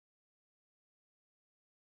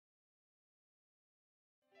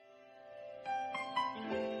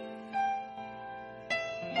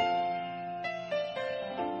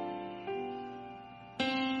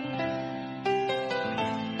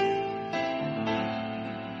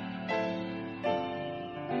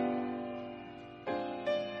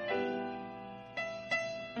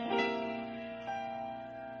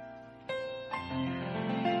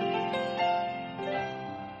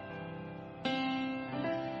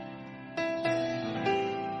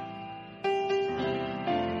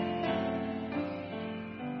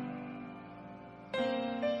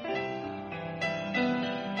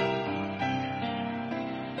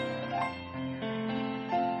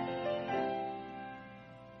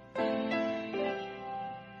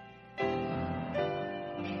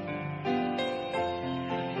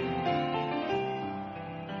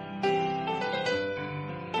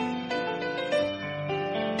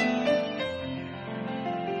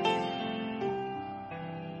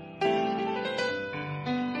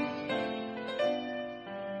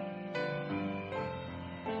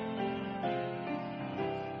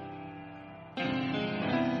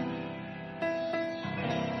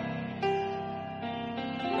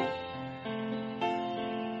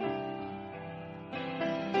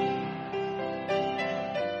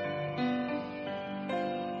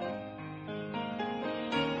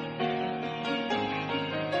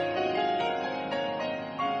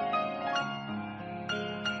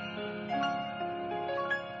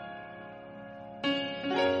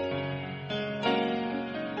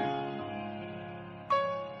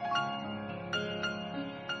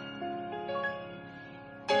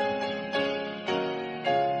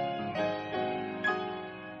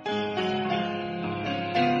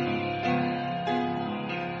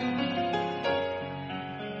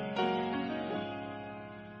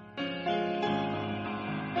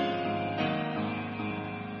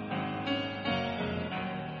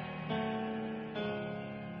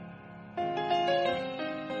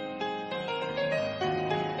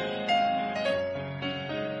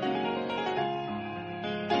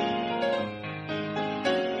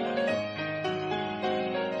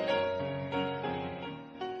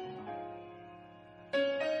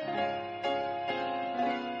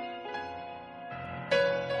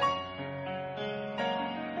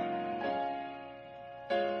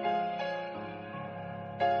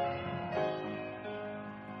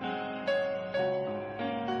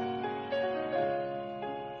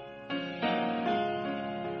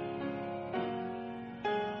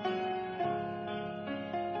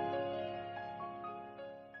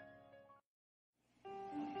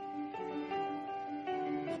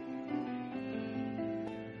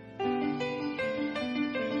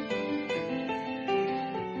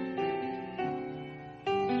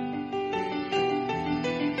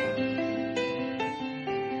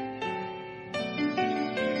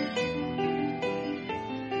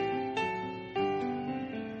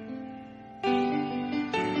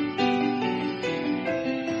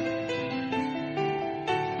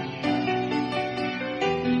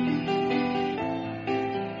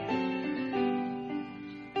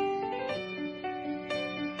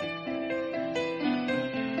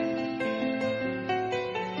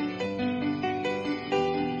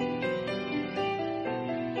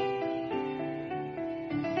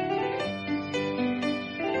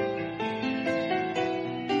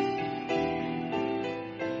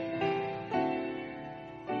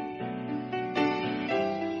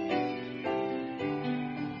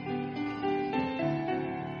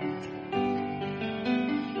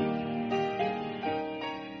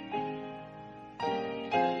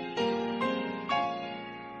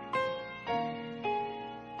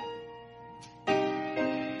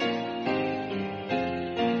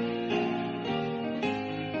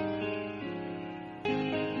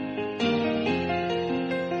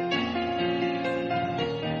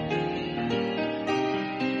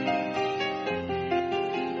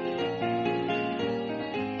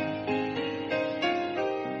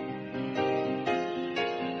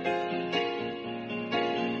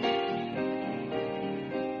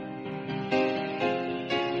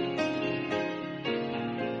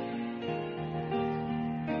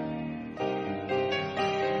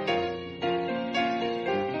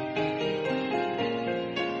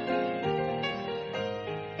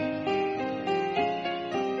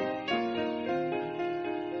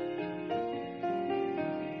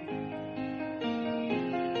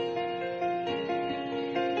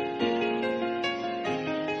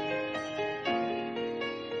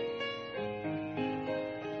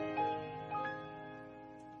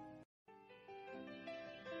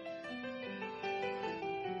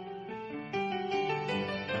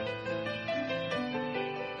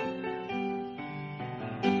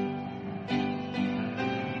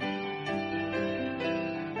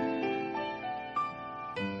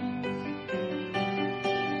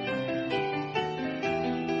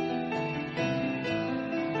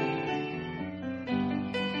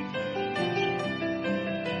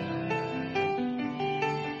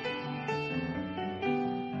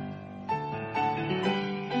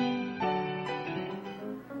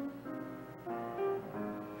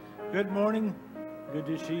good morning. Good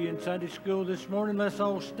to see you in Sunday school this morning. Let's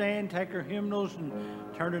all stand, take our hymnals, and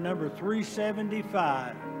turn to number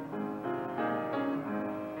 375.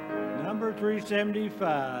 Number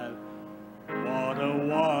 375. What a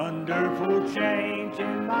wonderful change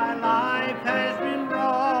in my life has been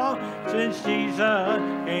wrought since Jesus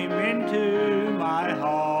came into my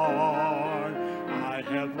heart. I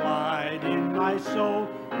have light in my soul,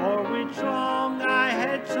 for which long I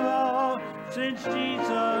had sought, since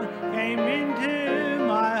Jesus came into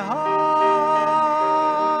my heart.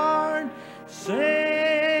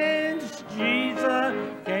 Since Jesus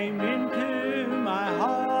came into my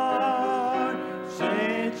heart.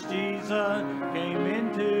 Since Jesus came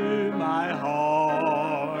into my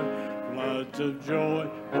heart. Floods of joy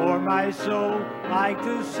for my soul, like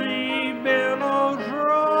the sea billows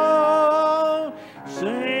roll.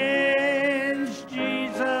 Since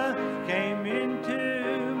Jesus came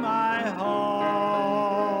into my heart.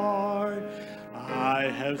 I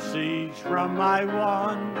have ceased from my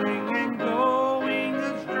wandering and going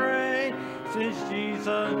astray, since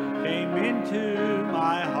Jesus came into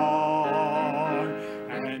my heart.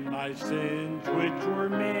 And my sins, which were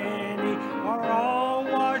many, are all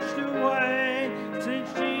washed away,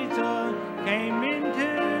 since Jesus came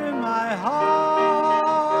into my heart.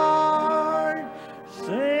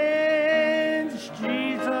 Since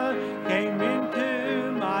Jesus came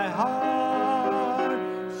into my heart.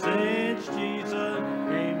 Since Jesus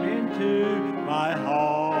came into my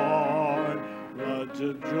heart. Floods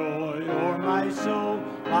of joy o'er my soul,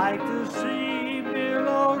 like the sea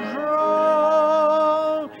billows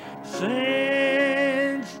roll.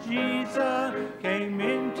 Since Jesus came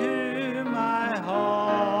into my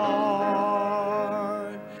heart.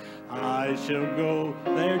 I shall go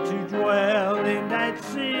there to dwell in that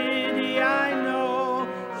city I know,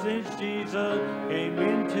 since Jesus came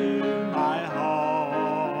into my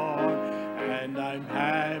heart. And I'm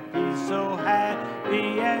happy, so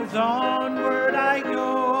happy, as onward I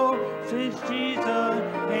go, since Jesus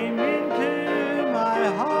came into my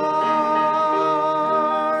heart.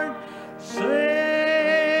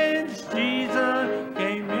 Since Jesus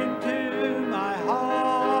came into my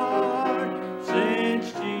heart.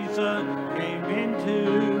 Since Jesus came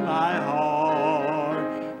into my heart.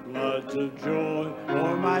 Floods of joy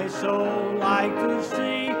o'er my soul, like the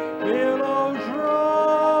sea billows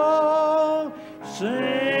roll.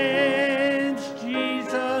 Since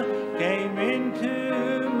Jesus came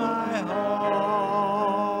into my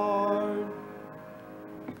heart.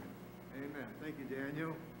 Amen. Thank you,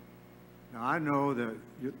 Daniel. Now, I know that,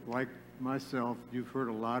 like myself, you've heard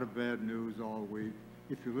a lot of bad news all week.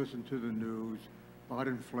 If you listen to the news about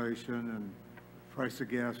inflation and price of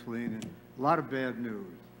gasoline, and a lot of bad news.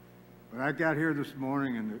 But I got here this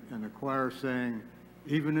morning and the choir sang,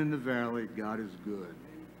 "Even in the valley, God is good."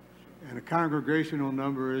 And the congregational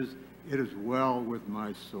number is, "It is well with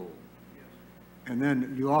my soul." And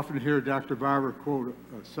then you often hear Dr. Barber quote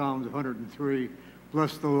Psalms 103,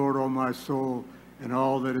 "Bless the Lord, O my soul, and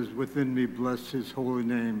all that is within me, bless his holy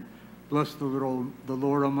name. Bless the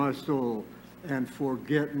Lord, O my soul, and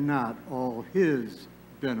forget not all his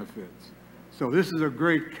benefits." So this is a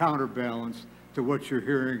great counterbalance to what you're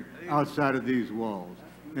hearing outside of these walls.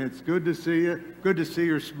 And it's good to see you. Good to see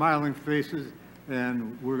your smiling faces.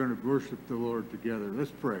 And we're going to worship the Lord together.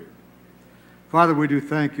 Let's pray. Father, we do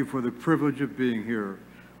thank you for the privilege of being here.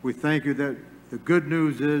 We thank you that the good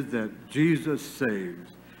news is that Jesus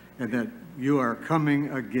saves and that you are coming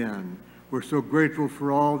again. We're so grateful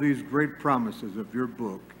for all these great promises of your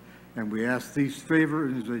book. And we ask these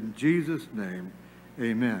favors in Jesus' name.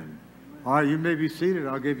 Amen. All right, you may be seated.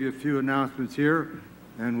 I'll give you a few announcements here,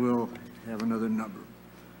 and we'll have another number.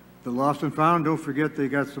 The Lost and Found, don't forget they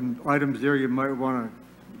got some items there you might want to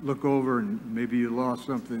look over, and maybe you lost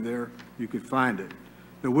something there. You could find it.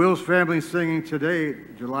 The Wills family singing today,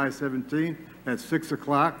 July 17th at 6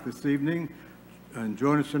 o'clock this evening. And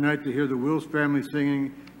join us tonight to hear the Wills family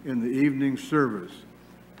singing in the evening service.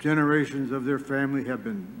 Generations of their family have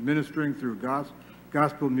been ministering through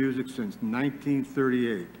gospel music since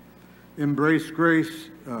 1938. Embrace Grace,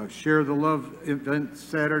 Share the Love event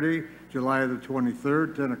Saturday, July the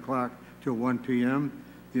 23rd, 10 o'clock till 1 p.m.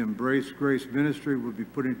 The Embrace Grace Ministry will be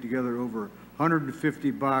putting together over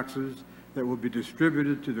 150 boxes that will be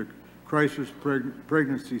distributed to the crisis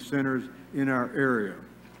pregnancy centers in our area.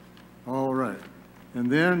 All right.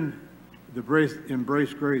 And then the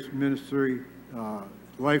Embrace Grace Ministry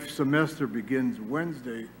Life Semester begins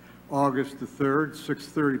Wednesday, August the 3rd,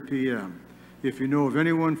 6:30 p.m. If you know of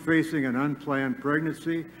anyone facing an unplanned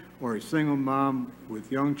pregnancy or a single mom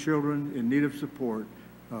with young children in need of support,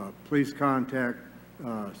 please contact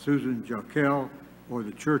Susan Jokel or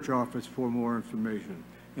the church office for more information.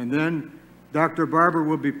 And then Dr. Barber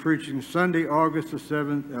will be preaching Sunday, August the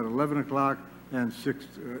 7th at 11 o'clock and 6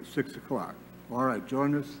 o'clock. All right,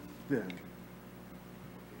 join us then.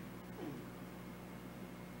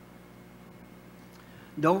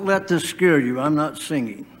 Don't let this scare you. I'm not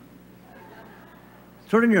singing.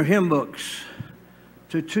 Turn in your hymn books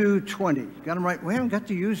to 220. Got them right? We haven't got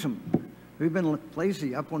to use them. We've been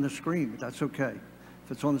lazy up on the screen, but that's okay.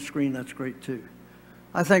 If it's on the screen, that's great too.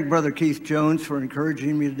 I thank Brother Keith Jones for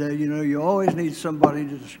encouraging me today. You know, you always need somebody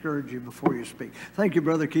to discourage you before you speak. Thank you,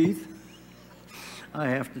 Brother Keith. I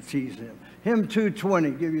have to tease him. Hymn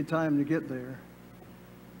 220, give you time to get there.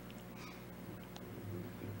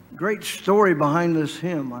 Great story behind this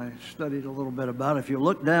hymn. I studied a little bit about it. If you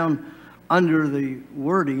look down under the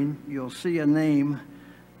wording, you'll see a name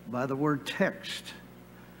by the word text.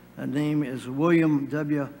 The name is William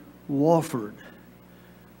W. Wofford.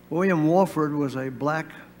 William Wofford was a black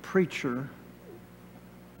preacher,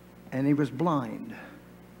 and he was blind.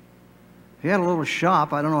 He had a little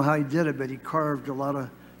shop. I don't know how he did it, but he carved a lot of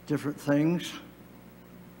different things.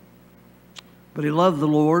 But he loved the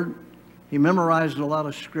Lord. He memorized a lot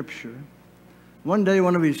of scripture. One day,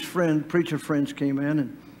 one of his preacher friends came in,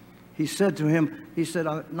 and he said to him, he said,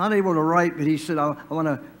 I'm not able to write, but he said, I want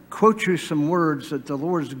to quote you some words that the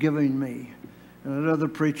Lord's giving me. And another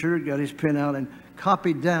preacher got his pen out and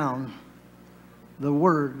copied down the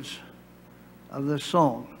words of this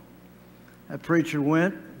song. That preacher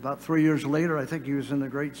went. About 3 years later, I think he was in the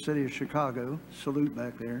great city of Chicago, salute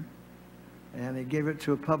back there, and he gave it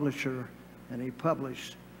to a publisher, and he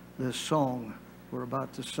published this song we're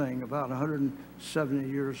about to sing, about 170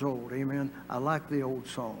 years old. Amen. I like the old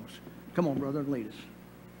songs. Come on, brother, and lead us.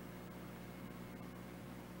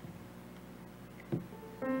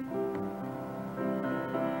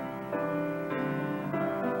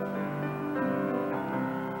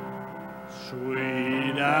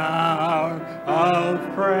 Sweet hour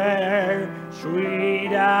of prayer,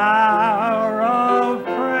 sweet hour of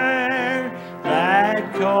prayer,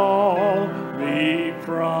 that called me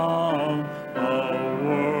from a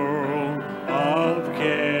world of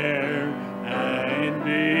care, and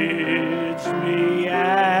bids me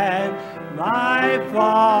at my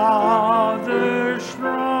Father's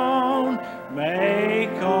throne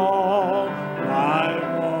make all my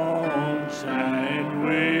wants and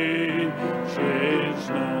wishes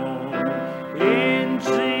known. In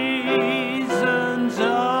seasons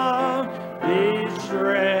of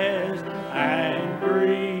distress and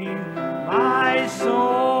grief, my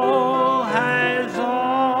soul has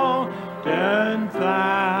often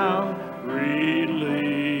found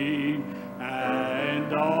relief,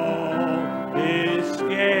 and all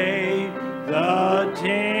escape the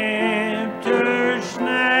tempter's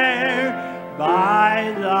snare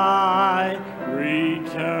by thy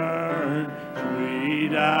return,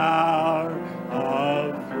 sweet hour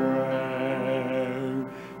of prayer.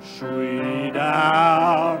 Sweet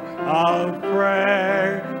hour of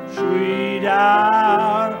prayer, sweet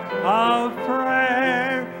hour of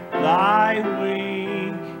prayer, thy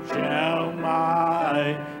wing shall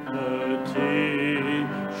my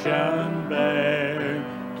petition bear,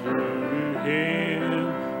 through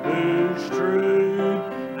him whose truth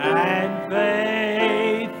and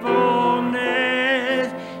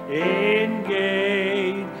faithfulness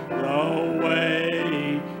engage the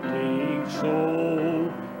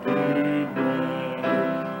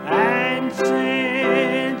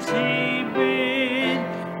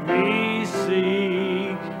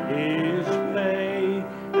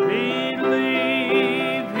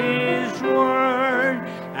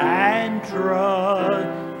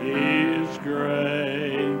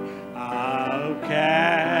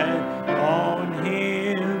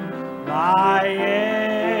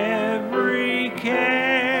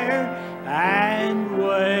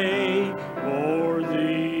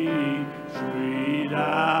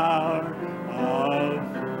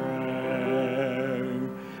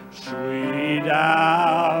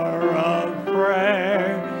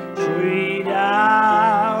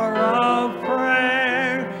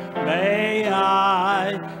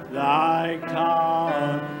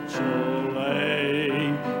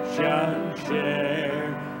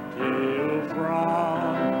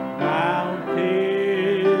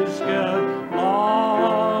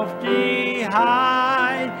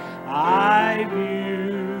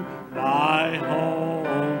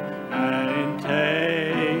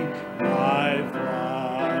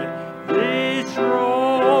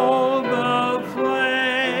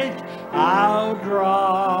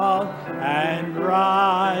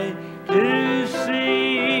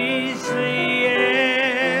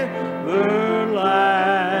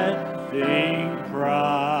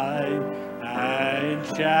and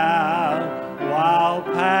shout while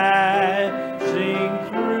passing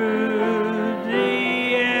through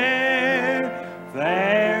the air.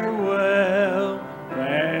 Farewell,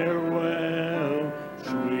 farewell,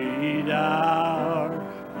 sweet hour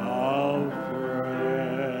of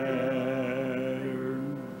prayer.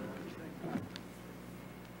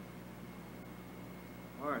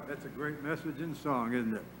 All right, that's a great message and song,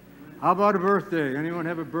 isn't it? How about a birthday? Anyone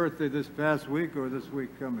have a birthday this past week or this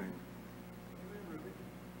week coming?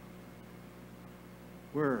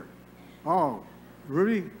 Where? Oh,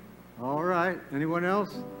 Ruby? All right. Anyone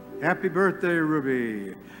else? Happy birthday,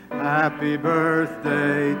 Ruby. Happy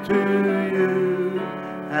birthday to you.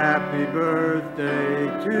 Happy birthday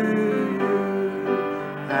to you.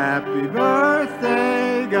 Happy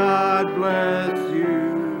birthday, God bless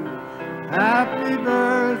you. Happy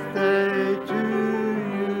birthday to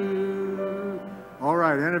you. All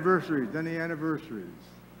right, anniversaries. Any anniversaries?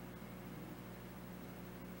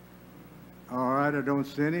 All right, I don't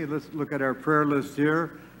see any. Let's look at our prayer list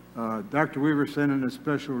here. Dr. Weaver sent in a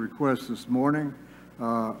special request this morning.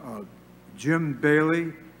 Jim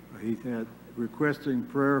Bailey, he had requesting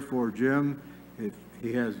prayer for Jim.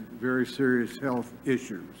 He has very serious health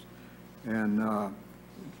issues. And of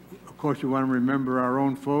course, we want to remember our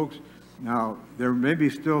own folks. Now, there may be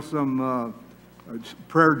still some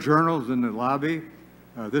prayer journals in the lobby.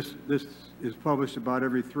 This is published about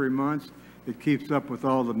every 3 months. It keeps up with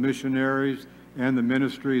all the missionaries and the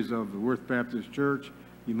ministries of the Worth Baptist Church.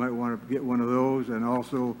 You might want to get one of those, and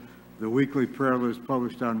also the weekly prayer list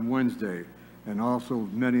published on Wednesday. And also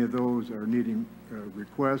many of those are needing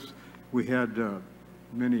requests. We had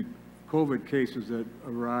many COVID cases that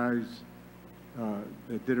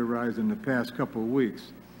did arise in the past couple of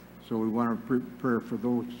weeks. So we want to prepare for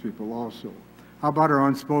those people also. How about our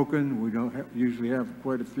unspoken? We don't usually have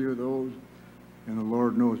quite a few of those. And the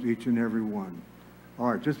Lord knows each and every one. All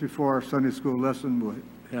right, just before our Sunday school lesson, we'll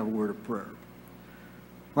have a word of prayer.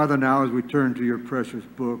 Father, now as we turn to your precious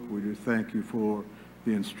book, we do thank you for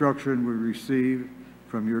the instruction we receive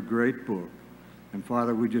from your great book. And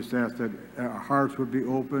Father, we just ask that our hearts would be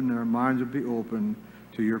open and our minds would be open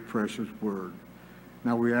to your precious word.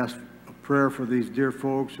 Now we ask a prayer for these dear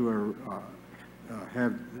folks who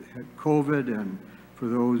have COVID, and for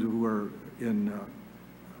those who are in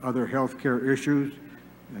other health care issues,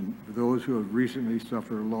 and for those who have recently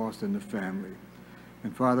suffered a loss in the family.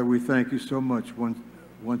 And Father, we thank you so much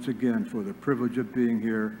once again for the privilege of being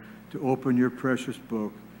here to open your precious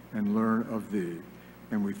book and learn of thee.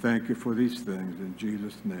 And we thank you for these things in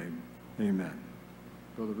Jesus' name. Amen.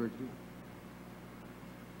 Brother Riggsby.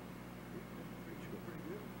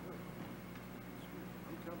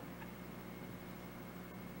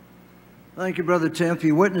 Thank you, Brother Tim.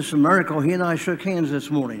 He witnessed a miracle. He and I shook hands this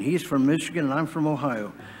morning. He's from Michigan, and I'm from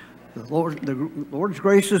Ohio. The Lord's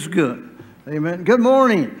grace is good. Amen. Good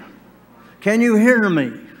morning. Can you hear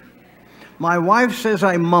me? My wife says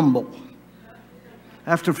I mumble.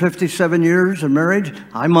 After 57 years of marriage,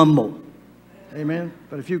 I mumble. Amen.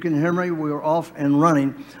 But if you can hear me, we're off and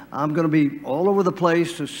running. I'm going to be all over the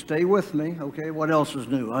place, so stay with me. Okay, what else is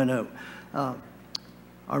new? I know.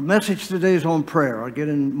 Our message today is on prayer. I'll get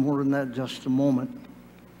in more than that in just a moment.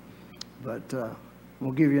 But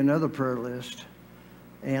we'll give you another prayer list.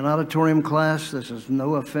 And auditorium class, this is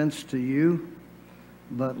no offense to you,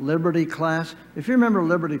 but Liberty class. If you remember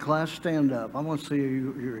Liberty class, stand up. I want to see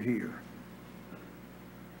you're here.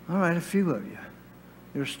 All right, a few of you.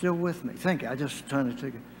 You're still with me. Thank you. I just trying to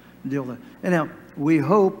take a deal with that. Anyhow, we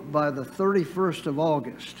hope by the 31st of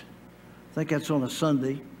August, I think that's on a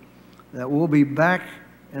Sunday, that we'll be back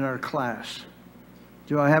in our class.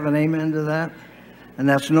 Do I have an amen to that? And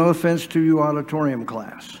that's no offense to you, auditorium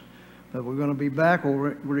class. But we're going to be back. We'll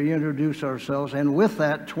reintroduce ourselves. And with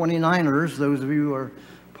that, 29ers, those of you who are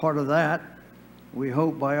part of that, we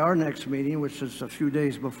hope by our next meeting, which is a few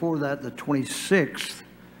days before that, the 26th,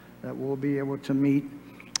 that we'll be able to meet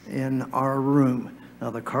in our room. Now,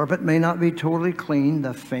 the carpet may not be totally clean.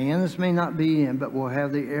 The fans may not be in, but we'll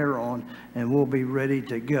have the air on, and we'll be ready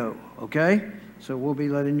to go. Okay? So we'll be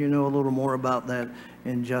letting you know a little more about that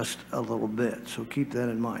in just a little bit. So keep that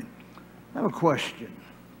in mind. I have a question.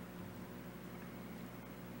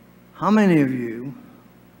 How many of you,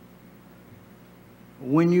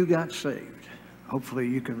 when you got saved, hopefully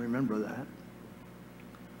you can remember that,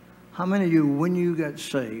 how many of you, when you got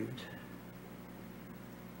saved,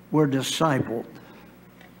 were discipled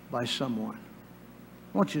by someone?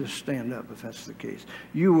 I want you to stand up if that's the case.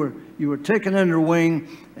 You were taken under wing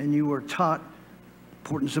and you were taught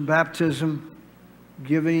importance of baptism,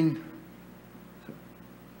 giving.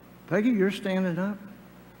 Peggy, you're standing up?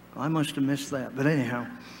 I must have missed that. But anyhow,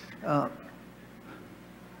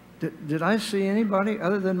 Did I see anybody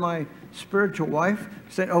other than my spiritual wife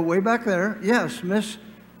say, oh, way back there? Yes, Miss,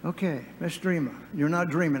 okay, Miss Dreamer. You're not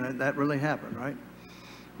dreaming it. That really happened, right?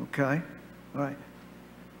 Okay, all right.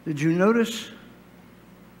 Did you notice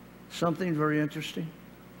something very interesting?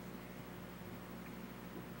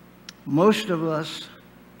 Most of us,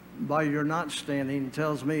 by your not standing,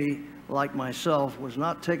 tells me, like myself, was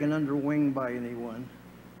not taken under wing by anyone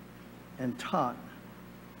and taught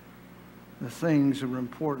the things that were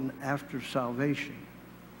important after salvation.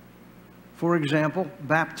 For example,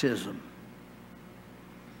 baptism.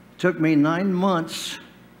 It took me 9 months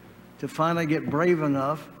to finally get brave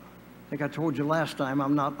enough. I think I told you last time,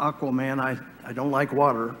 I'm not Aquaman. I don't like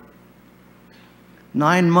water.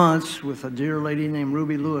 9 months with a dear lady named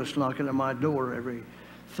Ruby Lewis knocking at my door every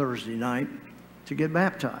Thursday night to get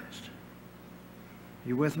baptized.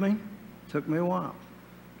 You with me? Took me a while.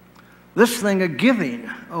 This thing of giving,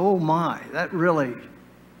 oh my, that really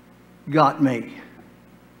got me.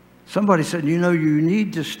 Somebody said, you know, you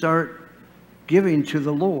need to start giving to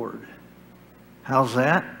the Lord. How's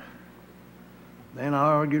that? Then I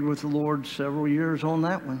argued with the Lord several years on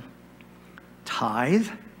that one. Tithe?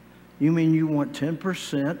 You mean you want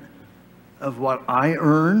 10% of what I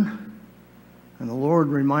earn? And the Lord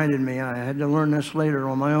reminded me, I had to learn this later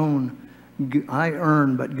on my own. I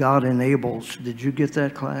earn, but God enables. Did you get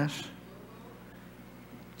that class?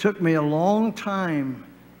 Took me a long time,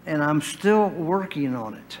 and I'm still working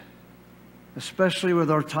on it, especially with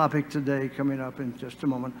our topic today coming up in just a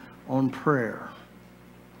moment on prayer.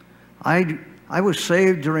 I was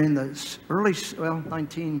saved during the early,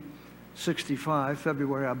 1965,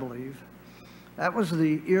 February, I believe. That was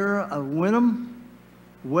the era of win 'em,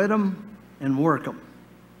 wed 'em, and work 'em.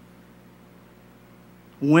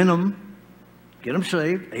 Win 'em, get 'em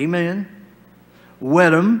saved, amen.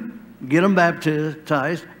 Wed 'em, get them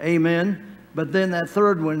baptized, amen. But then that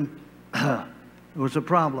third one was a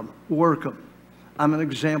problem, work them. I'm an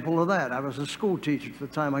example of that. I was a school teacher at the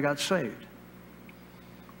time I got saved.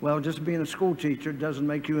 Well, just being a school teacher doesn't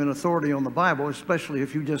make you an authority on the Bible, especially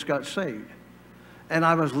if you just got saved. And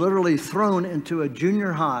I was literally thrown into a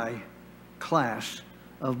junior high class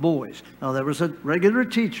of boys. Now, there was a regular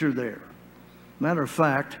teacher there. Matter of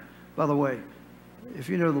fact, by the way, if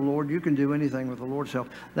you know the Lord, you can do anything with the Lord's help.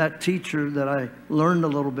 That teacher that I learned a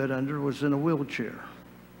little bit under was in a wheelchair.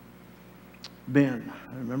 Ben.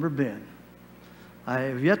 I remember Ben. I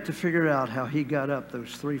have yet to figure out how he got up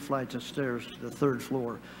those 3 flights of stairs to the 3rd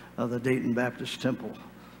floor of the Dayton Baptist Temple.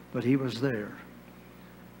 But he was there.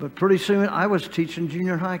 But pretty soon, I was teaching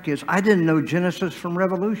junior high kids. I didn't know Genesis from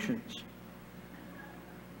Revolutions.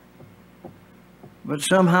 But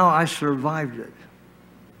somehow I survived it.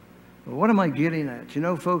 Well, what am I getting at? You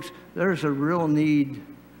know, folks, there's a real need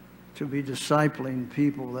to be discipling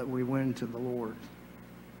people that we win to the Lord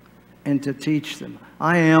and to teach them.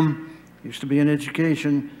 Used to be in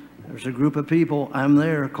education. There's a group of people, I'm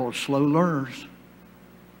there, called slow learners.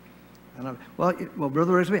 And well,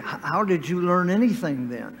 Brother Riggsby, how did you learn anything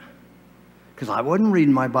then? Because I wasn't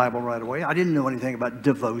reading my Bible right away. I didn't know anything about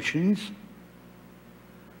devotions.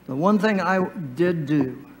 The one thing I did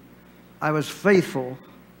do, I was faithful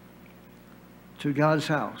to God's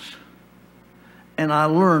house. And I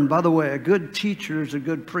learned, by the way, a good teacher is a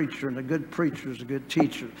good preacher, and a good preacher is a good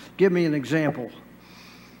teacher. Give me an example.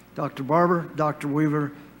 Dr. Barber, Dr.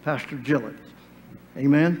 Weaver, Pastor Gillett.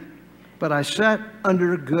 Amen? But I sat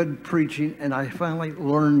under good preaching, and I finally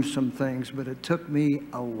learned some things, but it took me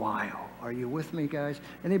a while. Are you with me, guys?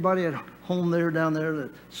 Anybody at home there, down there, the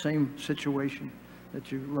same situation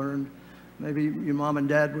that you learned? Maybe your mom and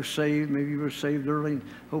dad were saved. Maybe you were saved early, and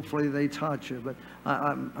hopefully they taught you. But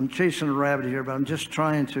I'm chasing a rabbit here, but I'm just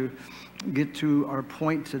trying to get to our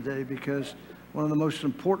point today, because one of the most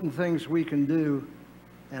important things we can do,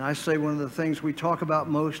 and I say one of the things we talk about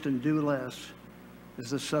most and do less,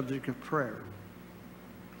 is the subject of prayer.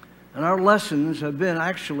 And our lessons have been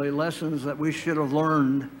actually lessons that we should have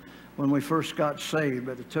learned when we first got saved,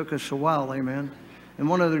 but it took us a while, amen. And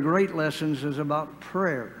one of the great lessons is about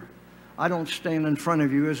prayer. I don't stand in front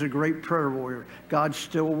of you as a great prayer warrior. God's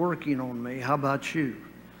still working on me. How about you?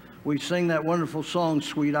 We sing that wonderful song,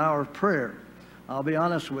 Sweet Hour of Prayer. I'll be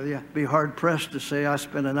honest with you, I'd be hard-pressed to say I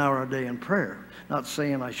spend an hour a day in prayer. Not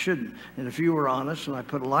saying I shouldn't. And if you were honest and I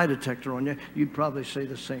put a lie detector on you, you'd probably say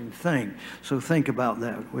the same thing. So think about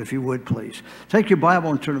that, if you would, please. Take your Bible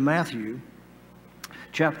and turn to Matthew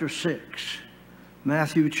chapter 6.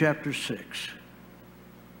 Matthew chapter 6.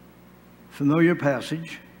 Familiar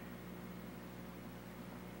passage.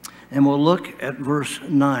 And we'll look at verse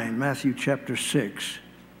 9, Matthew chapter 6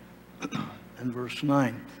 and verse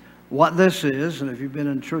 9. what this is, and if you've been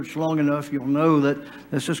in church long enough, you'll know that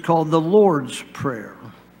this is called the Lord's Prayer.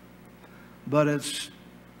 But it's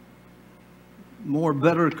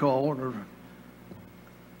better called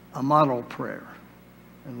a model prayer.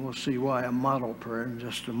 And we'll see why a model prayer in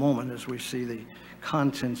just a moment as we see the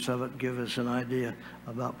contents of it give us an idea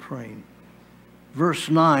about praying. Verse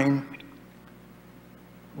 9,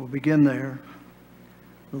 we'll begin there.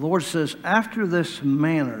 The Lord says, after this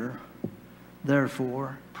manner,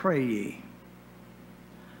 therefore, pray ye.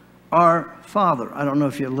 Our Father, I don't know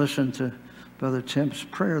if you listened to Brother Tim's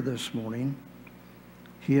prayer this morning.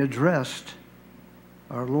 He addressed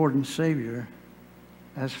our Lord and Savior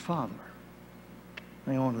as Father.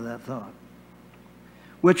 Hang on to that thought.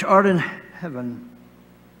 Which art in heaven,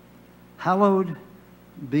 hallowed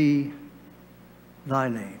be thy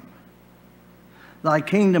name. Thy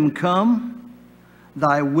kingdom come,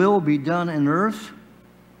 thy will be done in earth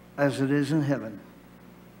as it is in heaven.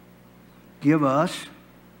 Give us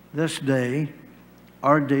this day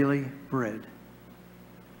our daily bread.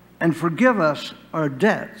 And forgive us our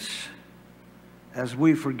debts as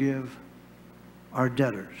we forgive our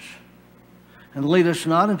debtors. And lead us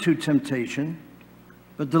not into temptation,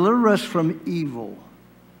 but deliver us from evil.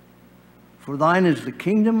 For thine is the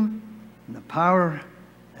kingdom, and the power,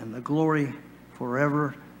 and the glory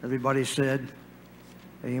forever. Everybody said,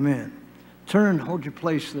 amen. Hold your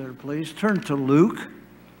place there, please. Turn to Luke.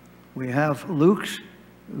 We have Luke's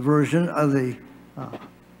version of the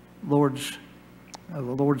Lord's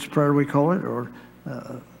Prayer, we call it, or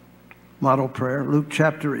model prayer. Luke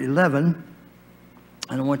chapter 11.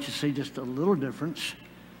 And I want you to see just a little difference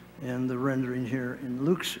in the rendering here in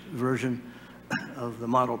Luke's version of the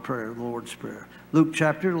model prayer, the Lord's Prayer. Luke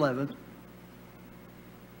chapter 11.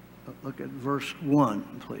 Look at verse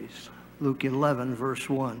 1, please. Luke 11, verse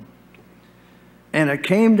 1. And it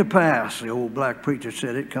came to pass, the old black preacher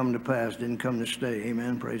said, it come to pass, didn't come to stay.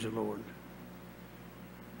 Amen, praise the Lord.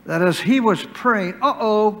 That as he was praying,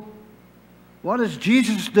 what is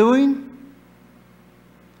Jesus doing?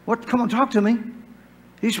 What? Come on, talk to me.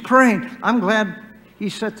 He's praying. I'm glad he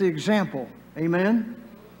set the example. Amen.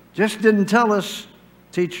 Just didn't tell us,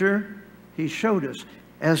 teacher. He showed us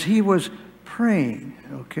as he was praying,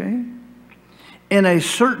 okay? In a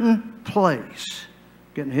certain place.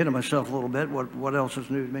 Getting ahead of myself a little bit. What else is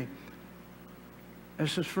new to me?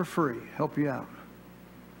 This is for free. Help you out.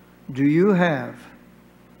 Do you have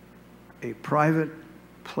a private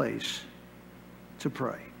place to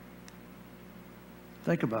pray?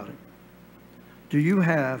 Think about it. Do you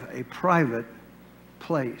have a private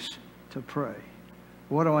place to pray?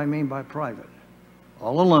 What do I mean by private?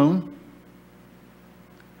 All alone.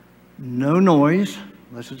 No noise,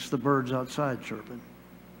 unless it's the birds outside chirping.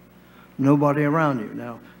 Nobody around you.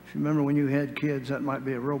 Now, if you remember when you had kids, that might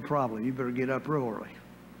be a real problem. You better get up real early.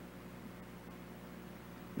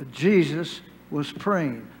 But Jesus was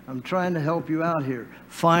praying. I'm trying to help you out here.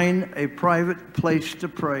 Find a private place to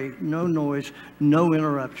pray. No noise, no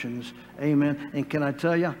interruptions. Amen. And can I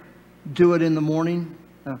tell you, do it in the morning.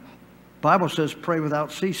 Bible says pray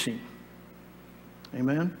without ceasing.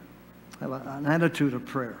 Amen. Have an attitude of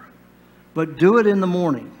prayer. But do it in the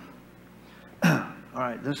morning. All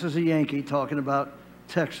right, this is a Yankee talking about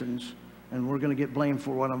Texans, and we're going to get blamed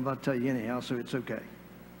for what I'm about to tell you anyhow, so it's okay.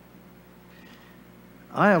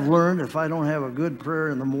 I have learned if I don't have a good prayer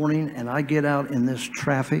in the morning and I get out in this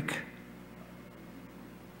traffic,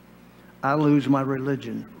 I lose my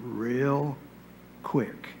religion real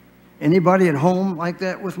quick. Anybody at home like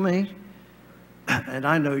that with me? And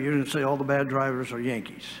I know you're going to say all the bad drivers are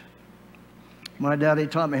Yankees. My daddy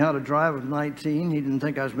taught me how to drive at 19. He didn't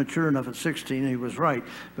think I was mature enough at 16, and he was right.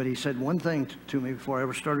 But he said one thing to me before I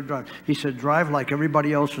ever started driving. He said, drive like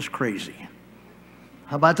everybody else is crazy.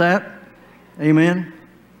 How about that? Amen.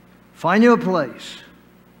 Find you a place.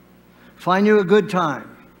 Find you a good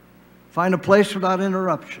time. Find a place without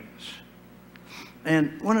interruptions.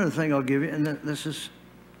 And one other thing I'll give you, and this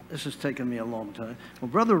has taken me a long time. Well,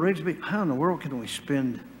 Brother Riggsby, how in the world can we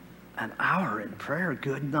spend an hour in prayer?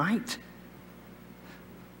 Good night.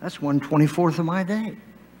 That's 1/24 of my day.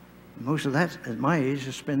 Most of that at my age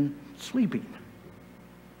is spent sleeping.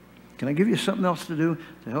 Can I give you something else to do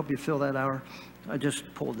to help you fill that hour? I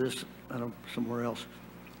just pulled this out of somewhere else.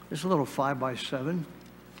 This is a little 5x7.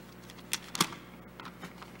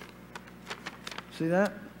 See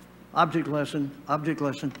that? Object lesson, object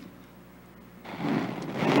lesson. You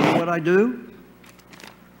know what I do?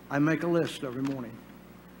 I make a list every morning.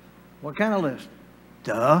 What kind of list?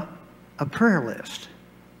 Duh, a prayer list.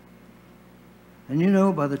 And you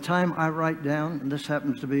know, by the time I write down, and this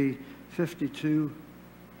happens to be 52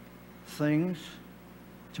 things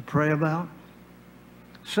to pray about,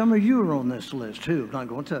 Some of you are on this list too. I'm not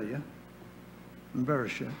going to tell you.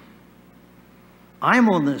 Embarrass you. I'm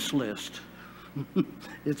on this list.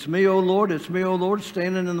 It's me, oh Lord, it's me, oh Lord,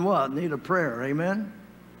 standing in the what? Need of prayer. Amen?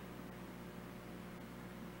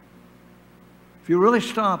 If you really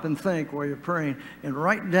stop and think while you're praying and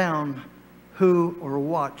write down who or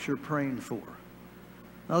what you're praying for.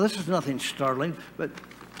 Now, this is nothing startling, but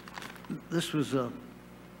this was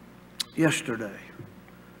yesterday.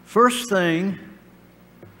 First thing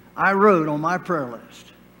I wrote on my prayer list,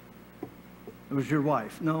 it was your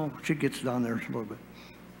wife. No, she gets down there a little bit.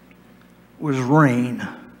 Was rain.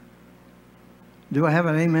 Do I have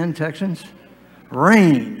an amen, Texans?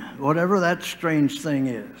 Rain, whatever that strange thing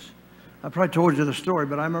is. I probably told you the story,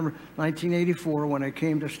 but I remember 1984 when I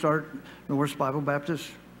came to start North Bible Baptist,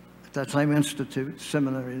 at that time Institute,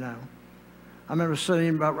 seminary now. I remember sitting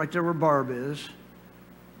about right there where Barb is.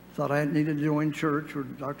 Thought I needed to join church where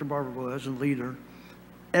Dr. Barber was and leader.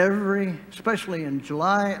 Especially in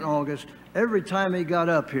July and August, every time he got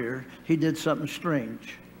up here, he did something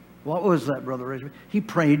strange. What was that, Brother Riggsby? He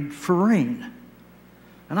prayed for rain.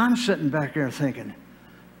 And I'm sitting back there thinking,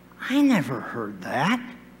 I never heard that.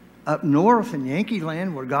 Up north in Yankee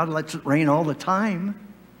land where God lets it rain all the time.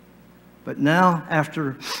 But now,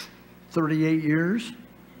 after 38 years,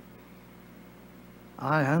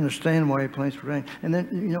 I understand why he prays for rain. And then,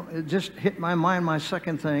 you know, it just hit my mind, my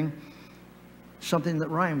second thing, something that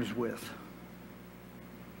rhymes with.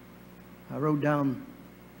 I wrote down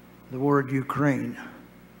the word Ukraine.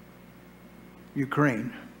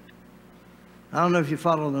 Ukraine. I don't know if you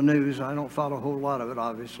follow the news. I don't follow a whole lot of it,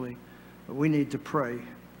 obviously. But we need to pray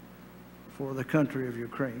for the country of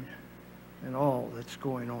Ukraine and all that's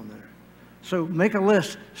going on there. So make a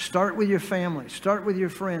list. Start with your family. Start with your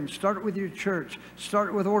friends. Start with your church.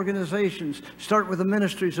 Start with organizations. Start with the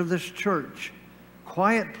ministries of this church.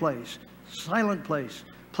 Quiet place. Silent place.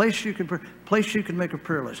 Place you can make a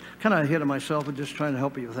prayer list. Kind of ahead of myself and just trying to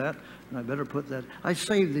help you with that. And I better put that. I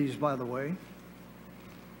saved these, by the way,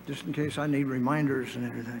 just in case I need reminders and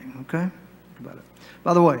everything. Okay? Think about it.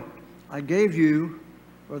 By the way, I gave you,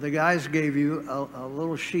 or the guys gave you, a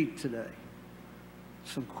little sheet today.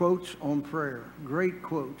 Some quotes on prayer. Great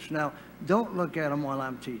quotes. Now, don't look at them while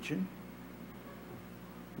I'm teaching.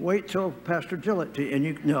 Wait till Pastor Gillett and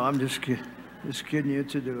you. No, I'm just kidding you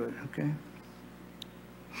to do it. Okay.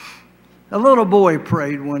 A little boy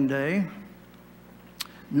prayed one day.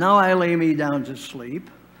 Now I lay me down to sleep.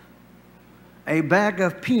 A bag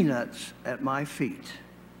of peanuts at my feet.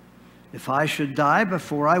 If I should die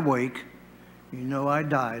before I wake, you know I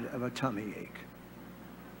died of a tummy ache.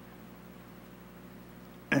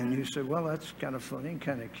 And you say, well, that's kind of funny and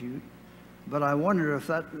kind of cute. But I wonder if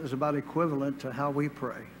that is about equivalent to how we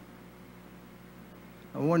pray.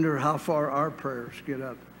 I wonder how far our prayers get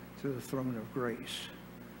up to the throne of grace.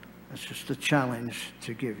 That's just a challenge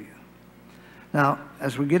to give you. Now,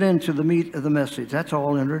 as we get into the meat of the message, that's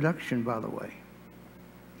all introduction, by the way.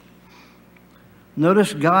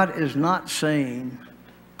 Notice God is not saying,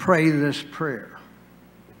 pray this prayer.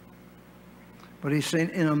 But he's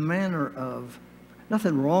saying in a manner of,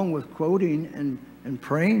 nothing wrong with quoting and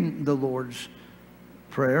praying the Lord's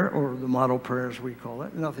Prayer, or the model prayer as we call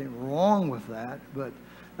it. Nothing wrong with that, but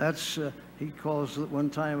that's, he calls it one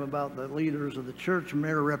time about the leaders of the church,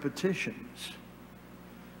 mere repetitions.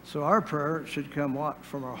 So our prayer should come what?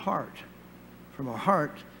 From our heart. From our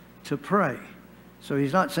heart to pray. So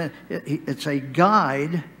he's not saying, it's a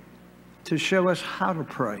guide to show us how to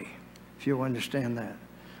pray, if you'll understand that.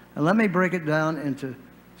 And let me break it down into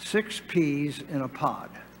 6 peas in a pod.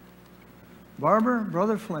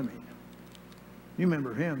 Brother Fleming. You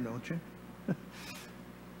remember him, don't you?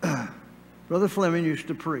 Brother Fleming used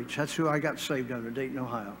to preach. That's who I got saved under, Dayton,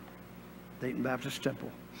 Ohio. Dayton Baptist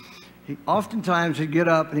Temple. Oftentimes he'd get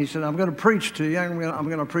up and he said, I'm going to preach to you. I'm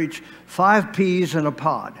going to preach 5 peas in a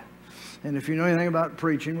pod. And if you know anything about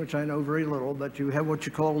preaching, which I know very little, but you have what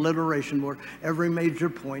you call alliteration, where every major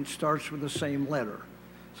point starts with the same letter.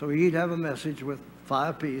 So he'd have a message with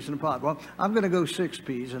 5 peas in a pod. Well, I'm going to go 6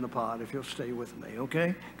 peas in a pod if you'll stay with me,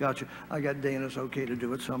 okay? Gotcha. I got Dana's okay to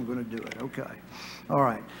do it, so I'm going to do it, okay. All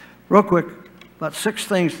right. Real quick, about 6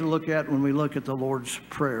 things to look at when we look at the Lord's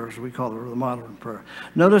Prayer, as we call it, or the modern prayer.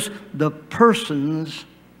 Notice the persons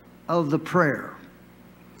of the prayer.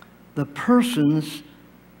 The persons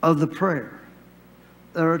of the prayer.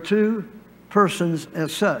 There are 2 persons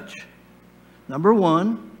as such. Number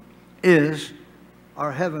 1 is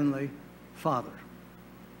our Heavenly Father.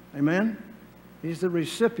 Amen? He's the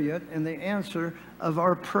recipient and the answer of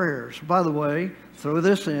our prayers. By the way, throw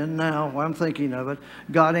this in now while I'm thinking of it.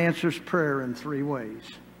 God answers prayer in 3 ways.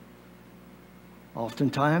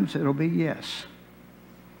 Oftentimes it'll be yes.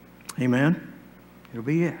 Amen? It'll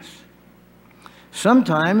be yes.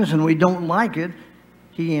 Sometimes, and we don't like it,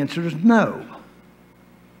 he answers no.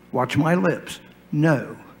 Watch my lips.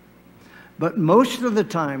 No. But most of the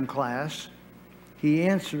time, class, he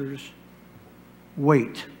answers,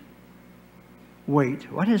 wait.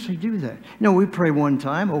 Wait. Why does he do that? No, we pray one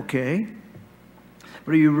time, okay.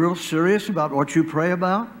 But are you real serious about what you pray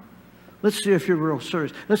about? Let's see if you're real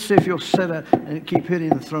serious. Let's see if you'll sit up and keep hitting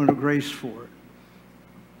the throne of grace for it.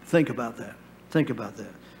 Think about that. Think about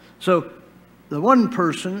that. So, the one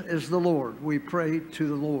person is the Lord. We pray to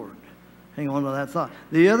the Lord. Hang on to that thought.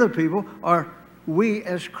 The other people are we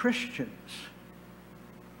as Christians,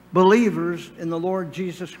 believers in the Lord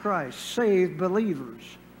Jesus Christ, saved believers.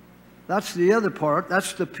 That's the other part.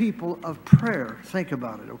 That's the people of prayer. Think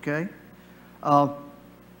about it, okay?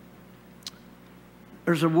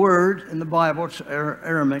 There's a word in the Bible, it's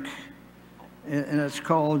Aramaic, and it's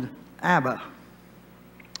called Abba.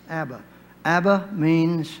 Abba. Abba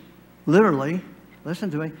means literally, listen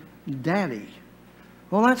to me, daddy.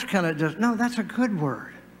 Well, that's kind of just, no, that's a good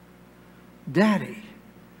word. Daddy.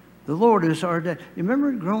 The Lord is our dad. You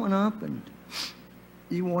remember growing up and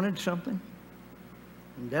you wanted something?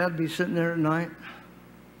 And Dad'd be sitting there at night.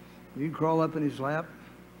 You'd crawl up in his lap.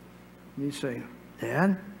 And he'd say,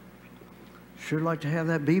 Dad, sure like to have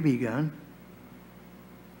that BB gun.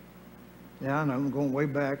 Yeah, I know, I'm going way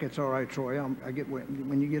back. It's all right, Troy.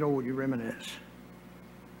 When you get old, you reminisce.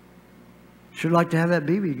 Sure like to have that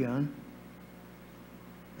BB gun.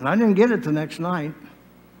 And I didn't get it the next night.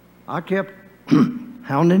 I kept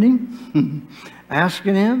hounding him,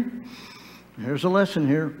 asking him. Here's a lesson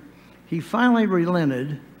here. He finally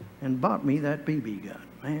relented and bought me that BB gun.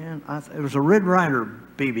 Man, it was a Red Ryder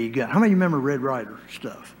BB gun. How many of you remember Red Ryder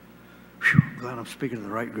stuff? Whew, glad I'm speaking to the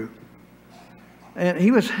right group. And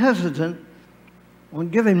he was hesitant on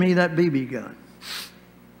giving me that BB gun.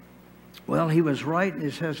 Well, he was right in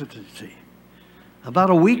his hesitancy.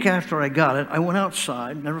 About a week after I got it, I went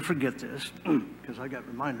outside, never forget this, because I got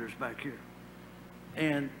reminders back here.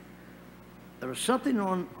 And there was something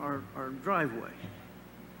on our driveway.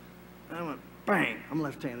 And I went, bang. I'm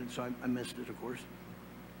left-handed, so I missed it, of course.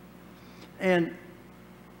 And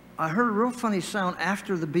I heard a real funny sound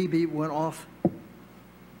after the BB went off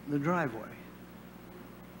the driveway.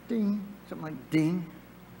 Ding, something like ding.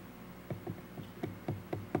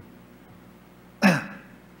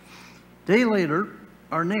 Day later,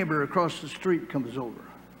 our neighbor across the street comes over.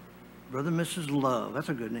 Brother and Mrs. Love. That's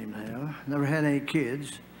a good name to have. Never had any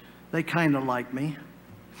kids. They kind of like me.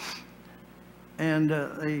 And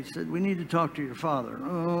they said, we need to talk to your father.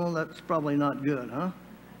 Oh, that's probably not good, huh?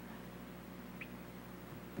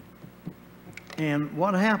 And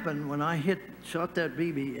what happened when I shot that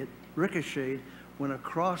BB, it ricocheted, went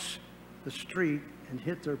across the street and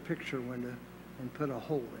hit their picture window and put a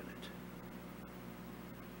hole in it.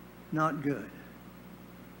 Not good.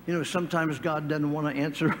 You know, sometimes God doesn't want to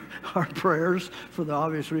answer our prayers for the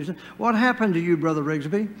obvious reason. What happened to you, Brother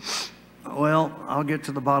Riggsby? Well, I'll get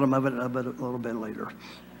to the bottom of it a little bit later.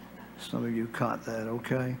 Some of you caught that,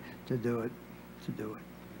 okay? To do it.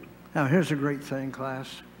 Now, here's a great thing,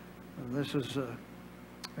 class. This is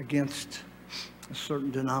against a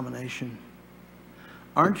certain denomination.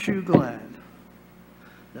 Aren't you glad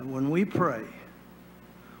that when we pray,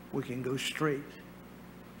 we can go straight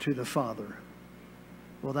to the Father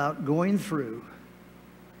without going through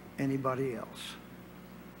anybody else?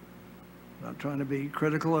 I'm not trying to be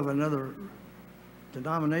critical of another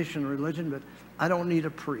denomination or religion, but I don't need a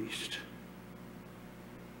priest.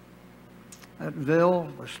 That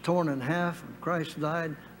veil was torn in half and Christ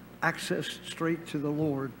died, access straight to the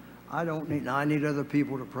Lord. I need other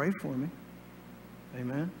people to pray for me.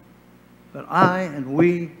 Amen. But I and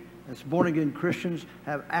we as born-again Christians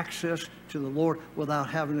have access to the Lord without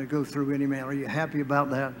having to go through any man. Are you happy about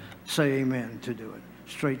that? Say amen to do it.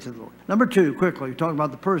 Straight to the Lord. Number two, quickly, talking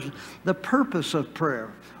about the purpose of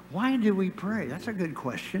prayer. Why do we pray? That's a good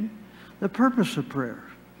question. The purpose of prayer.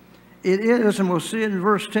 It is, and we'll see it in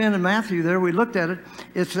verse 10 in Matthew there, we looked at it,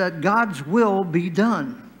 it's that God's will be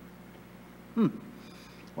done.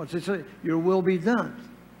 What's it say? Your will be done.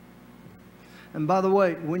 And by the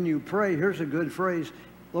way, when you pray, here's a good phrase.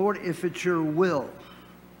 Lord, if it's your will.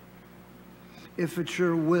 If it's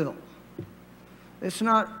your will. It's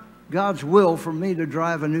not God's will for me to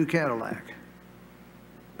drive a new Cadillac.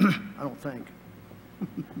 I don't think.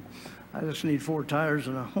 I just need 4 tires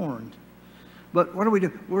and a horn. But what do we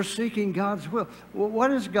do? We're seeking God's will. Well,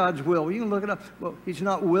 what is God's will? You can look it up. Well, he's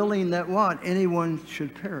not willing that what? Anyone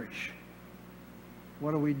should perish.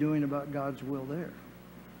 What are we doing about God's will there?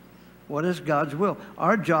 What is God's will?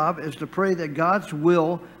 Our job is to pray that God's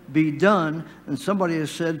will be done. And somebody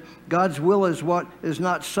has said, God's will is what is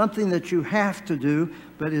not something that you have to do,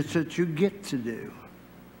 but it's that you get to do.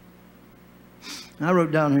 And I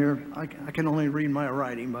wrote down here, I can only read my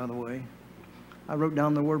writing, by the way. I wrote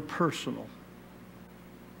down the word personal.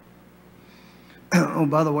 Oh,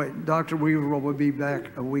 by the way, Dr. Weaver will be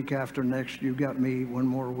back a week after next. You've got me one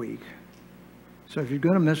more week. So if you're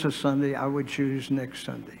going to miss a Sunday, I would choose next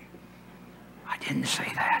Sunday. I didn't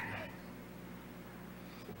say that.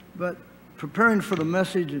 But preparing for the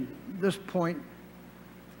message at this point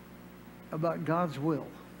about God's will.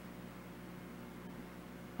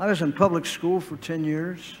 I was in public school for 10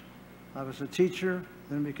 years. I was a teacher,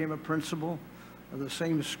 then became a principal of the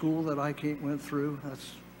same school that I went through.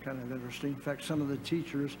 That's kind of interesting. In fact, some of the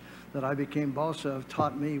teachers that I became boss of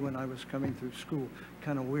taught me when I was coming through school.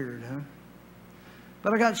 Kind of weird, huh?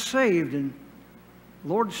 But I got saved, and the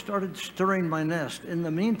Lord started stirring my nest. In the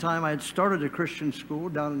meantime, I had started a Christian school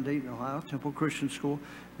down in Dayton, Ohio, Temple Christian School,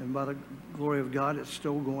 and by the glory of God, it's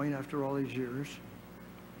still going after all these years.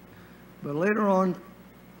 But later on,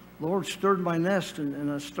 the Lord stirred my nest,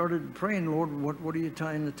 and I started praying, Lord, what are you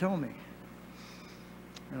trying to tell me?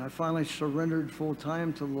 And I finally surrendered full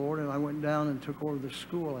time to the Lord, and I went down and took over the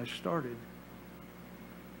school I started.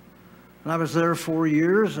 And I was there 4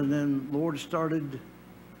 years, and then the Lord started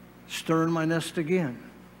stirring my nest again.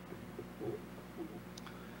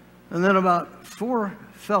 And then about 4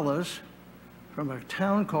 fellas from a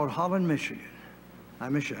town called Holland, Michigan, hi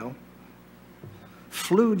Michelle,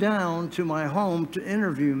 flew down to my home to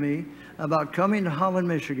interview me about coming to Holland,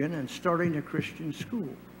 Michigan and starting a Christian school.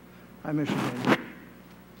 Hi Michigan.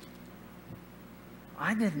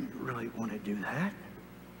 I didn't really want to do that.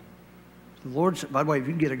 The Lord said, by the way, if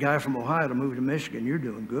you can get a guy from Ohio to move to Michigan, you're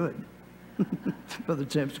doing good. Brother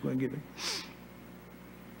Tim's going to give me.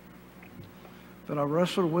 But I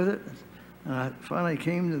wrestled with it, and I finally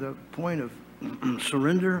came to the point of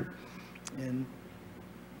surrender and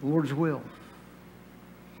the Lord's will.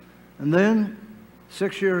 And then,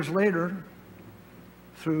 6 years later,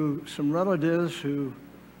 through some relatives who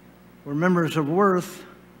were members of Worth,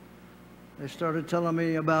 they started telling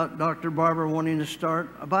me about Dr. Barber wanting to start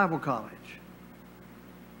a Bible college.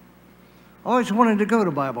 I always wanted to go to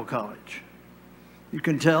Bible college. You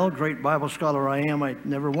can tell, great Bible scholar I am, I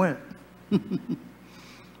never went.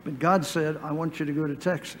 But God said, I want you to go to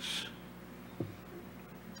Texas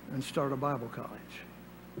and start a Bible college.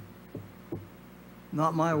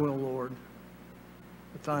 Not my will, Lord,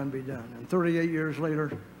 but thine be done. And 38 years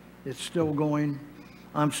later, it's still going.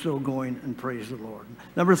 I'm still going, and praise the Lord.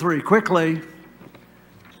 Number 3, quickly,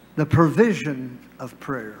 the provision of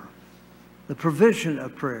prayer. The provision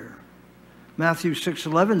of prayer. Matthew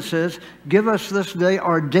 6:11 says, give us this day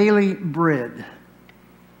our daily bread.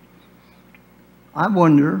 I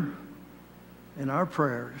wonder, in our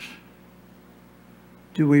prayers,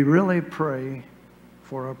 do we really pray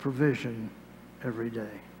for a provision every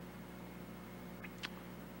day?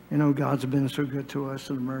 You know, God's been so good to us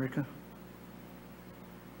in America.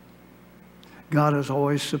 God has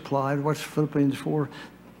always supplied. What's Philippians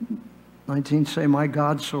 4:19 say? My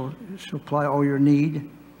God shall supply all your need.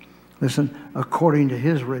 Listen, according to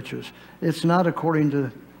his riches. It's not according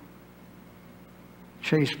to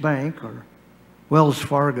Chase Bank or Wells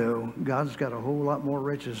Fargo. God's got a whole lot more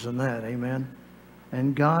riches than that. Amen.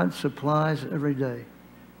 And God supplies every day.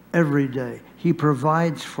 Every day. He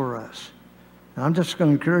provides for us. And I'm just going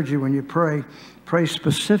to encourage you when you pray, pray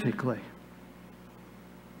specifically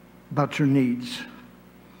about your needs,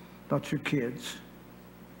 about your kids,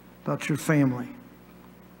 about your family.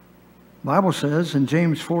 The Bible says in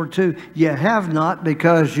James 4:2, you have not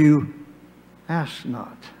because you ask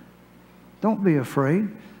not. Don't be afraid.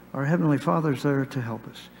 Our Heavenly Father's there to help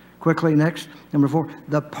us. Quickly, next, number 4,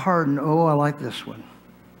 the pardon. Oh, I like this one.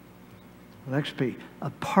 Next P,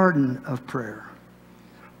 a pardon of prayer.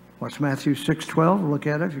 What's Matthew 6:12? Look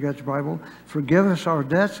at it if you got your Bible. Forgive us our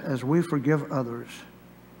debts as we forgive others.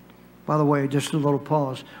 By the way, just a little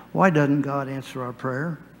pause. Why doesn't God answer our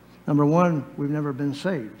prayer? Number 1, we've never been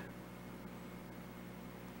saved.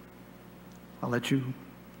 I'll let you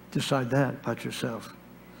decide that about yourself.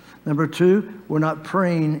 Number 2, we're not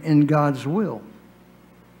praying in God's will.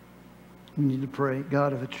 You need to pray,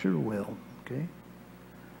 God, if it's your will. Okay?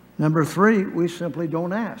 Number 3, we simply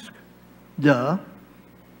don't ask. Duh.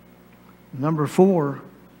 Number 4,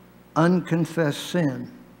 unconfessed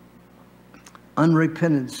sin,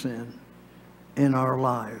 unrepented sin in our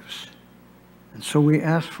lives. And so we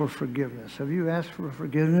ask for forgiveness. Have you asked for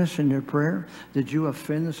forgiveness in your prayer? Did you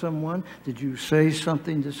offend someone? Did you say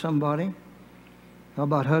something to somebody? How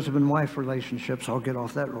about husband-wife relationships? I'll get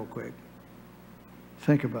off that real quick.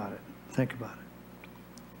 Think about it. Think about it.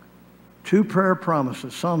 2 prayer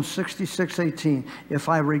promises. Psalm 66:18. If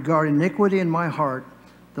I regard iniquity in my heart,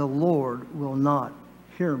 the Lord will not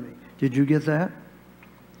hear me. Did you get that?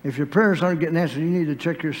 If your prayers aren't getting answered, you need to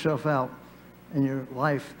check yourself out in your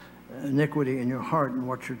life, iniquity in your heart and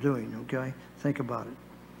what you're doing, okay? Think about it.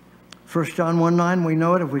 1 John 1:9, we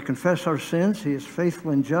know it. If we confess our sins, he is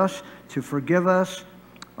faithful and just to forgive us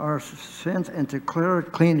our sins and to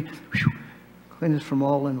clean us from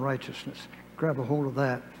all unrighteousness. Grab a hold of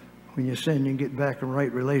that. When you sin, you get back in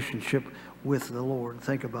right relationship with the Lord.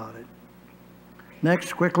 Think about it.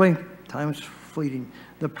 Next, quickly, time is fleeting.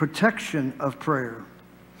 The protection of prayer.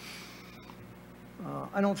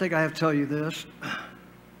 I don't think I have to tell you this,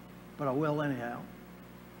 but I will anyhow.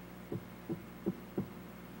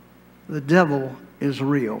 The devil is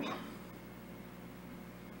real.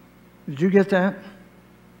 Did you get that?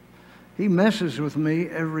 He messes with me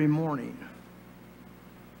every morning,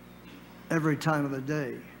 every time of the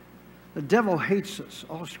day. The devil hates us.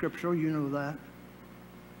 All scriptural, you know that.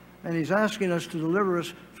 And he's asking us to deliver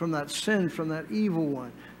us from that sin, from that evil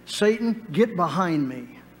one. Satan, get behind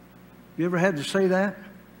me. You ever had to say that?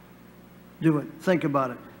 Do it. Think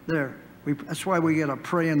about it. There. That's why we got to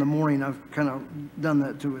pray in the morning. I've kind of done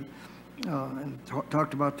that to it and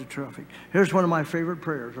talked about the traffic. Here's one of my favorite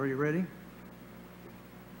prayers. Are you ready?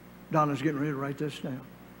 Donna's getting ready to write this down.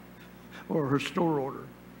 Or her store order.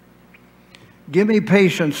 Give me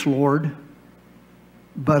patience, Lord,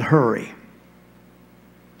 but hurry.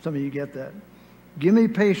 Some of you get that. Give me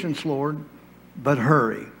patience, Lord, but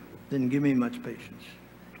hurry. Didn't give me much patience.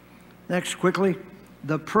 Next, quickly,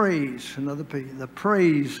 the praise. Another P. The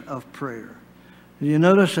praise of prayer. Did you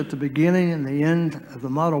notice at the beginning and the end of the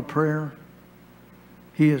model prayer,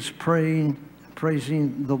 he is praising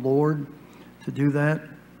the Lord to do that.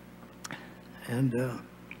 And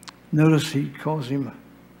notice he calls him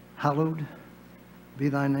hallowed be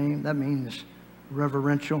thy name. That means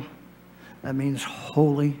reverential. That means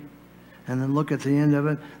holy. And then look at the end of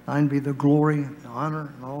it. Thine be the glory, the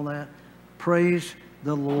honor, and all that. Praise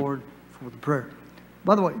the Lord for the prayer.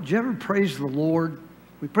 By the way, did you ever praise the Lord?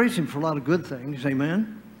 We praise him for a lot of good things.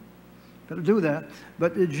 Amen? Got to do that.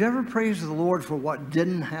 But did you ever praise the Lord for what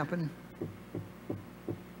didn't happen?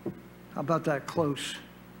 How about that close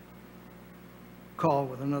call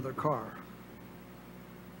with another car?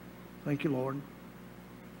 Thank you, Lord.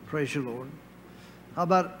 Praise you, Lord. How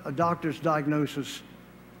about a doctor's diagnosis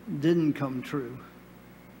didn't come true?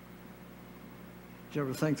 Did you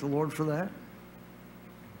ever thank the Lord for that?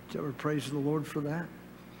 Did you ever praise the Lord for that?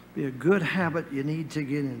 Be a good habit you need to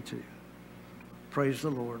get into. Praise the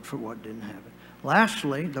Lord for what didn't happen.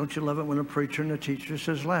 Lastly, don't you love it when a preacher and a teacher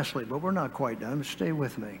says lastly, but we're not quite done. Stay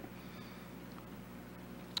with me.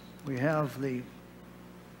 We have the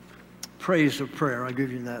praise of prayer. I'll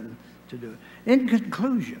give you that to do it. In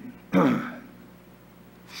conclusion,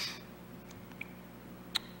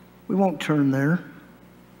 we won't turn there,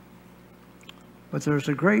 but there's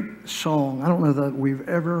a great song. I don't know that we've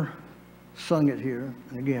ever sung it here.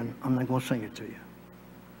 And again, I'm not going to sing it to you.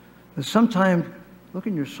 But sometime, look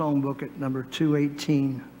in your songbook at number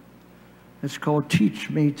 218. It's called Teach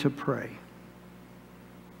Me to Pray.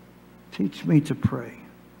 Teach Me to Pray.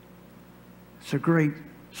 It's a great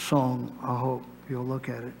song. I hope you'll look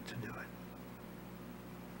at it to do it.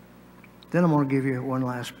 Then I'm going to give you one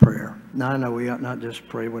last prayer. Now, I know we ought not just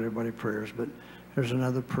pray what everybody prays, but there's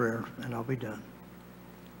another prayer, and I'll be done.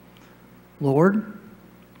 Lord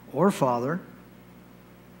or Father,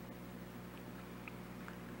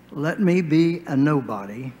 let me be a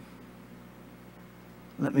nobody.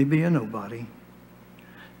 Let me be a nobody.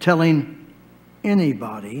 Telling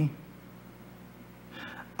anybody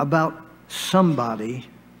about somebody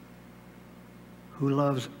who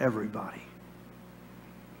loves everybody.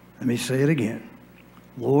 Let me say it again.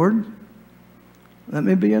 Lord, let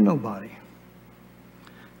me be a nobody.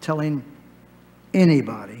 Telling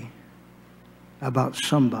anybody about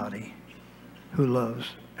somebody who loves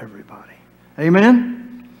everybody.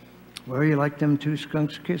 Amen? Well, you like them two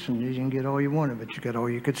skunks kissing. You can get all you wanted, but you got all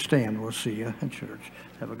you could stand. We'll see you in church.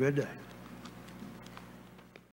 Have a good day.